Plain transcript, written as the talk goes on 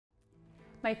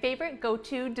My favorite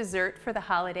go-to dessert for the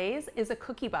holidays is a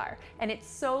cookie bar, and it's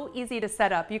so easy to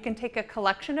set up. You can take a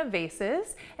collection of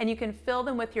vases and you can fill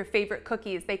them with your favorite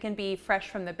cookies. They can be fresh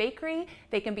from the bakery,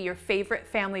 they can be your favorite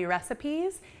family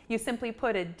recipes. You simply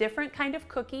put a different kind of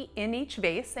cookie in each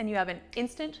vase and you have an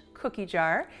instant cookie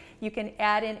jar. You can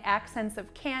add in accents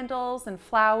of candles and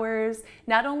flowers.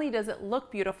 Not only does it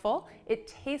look beautiful, it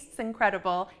tastes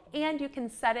incredible, and you can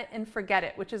set it and forget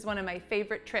it, which is one of my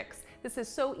favorite tricks. This is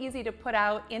so easy to put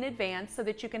out in advance so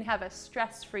that you can have a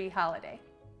stress-free holiday.